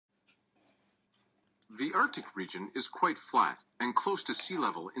The Arctic region is quite flat and close to sea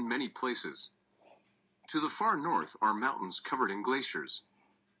level in many places. To the far north are mountains covered in glaciers.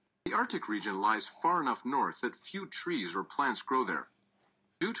 The Arctic region lies far enough north that few trees or plants grow there.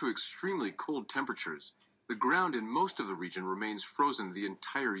 Due to extremely cold temperatures, the ground in most of the region remains frozen the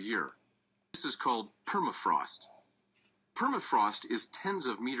entire year. This is called permafrost. Permafrost is tens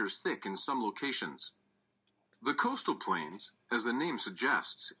of meters thick in some locations. The coastal plains, as the name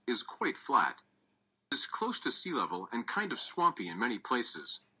suggests, is quite flat. It is close to sea level and kind of swampy in many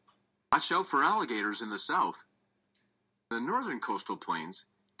places. Watch out for alligators in the south. In the northern coastal plains,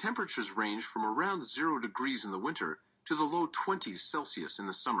 temperatures range from around 0 degrees in the winter to the low 20s Celsius in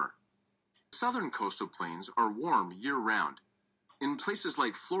the summer. The southern coastal plains are warm year-round. In places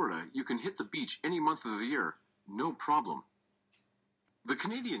like Florida, you can hit the beach any month of the year, no problem. The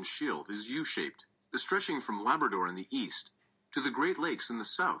Canadian Shield is U-shaped, stretching from Labrador in the east to the Great Lakes in the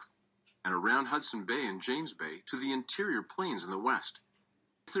south, and around Hudson Bay and James Bay to the interior plains in the west.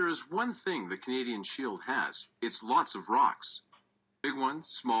 If there is one thing the Canadian Shield has, it's lots of rocks. Big ones,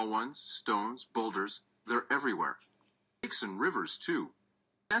 small ones, stones, boulders, they're everywhere. Lakes and rivers, too.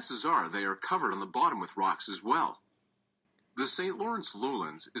 Chances are they are covered on the bottom with rocks as well. The St. Lawrence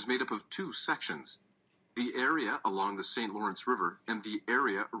Lowlands is made up of two sections, the area along the St. Lawrence River and the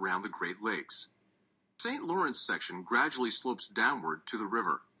area around the Great Lakes. The St. Lawrence section gradually slopes downward to the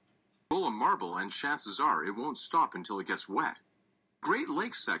river. Roll a marble and chances are it won't stop until it gets wet. The Great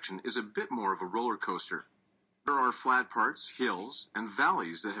Lakes section is a bit more of a roller coaster. There are flat parts, hills, and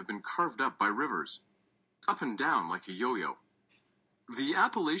valleys that have been carved up by rivers, up and down like a yo-yo. The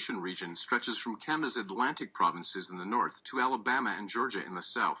Appalachian region stretches from Canada's Atlantic provinces in the north to Alabama and Georgia in the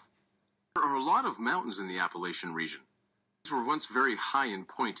south. There are a lot of mountains in the Appalachian region. These were once very high and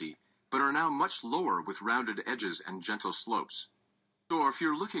pointy, but are now much lower with rounded edges and gentle slopes. So if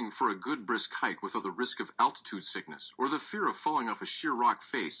you're looking for a good brisk hike without the risk of altitude sickness or the fear of falling off a sheer rock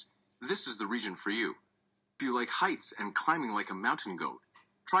face, this is the region for you. If you like heights and climbing like a mountain goat,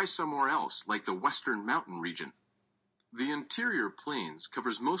 try somewhere else like the Western Mountain Region. The interior plains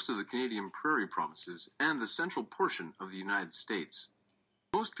covers most of the Canadian prairie provinces and the central portion of the United States.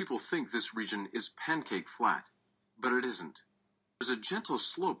 Most people think this region is pancake flat, but it isn't. There's a gentle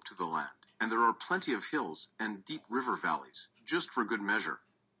slope to the land, and there are plenty of hills and deep river valleys, just for good measure.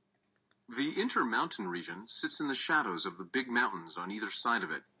 The Intermountain Region sits in the shadows of the big mountains on either side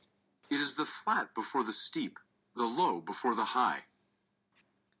of it. It is the flat before the steep, the low before the high.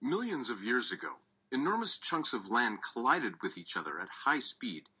 Millions of years ago, enormous chunks of land collided with each other at high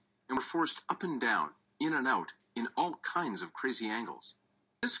speed and were forced up and down, in and out, in all kinds of crazy angles.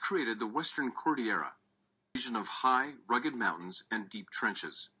 This created the Western Cordillera, a region of high, rugged mountains and deep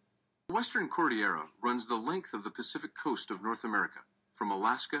trenches. The Western Cordillera runs the length of the Pacific coast of North America, from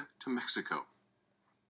Alaska to Mexico.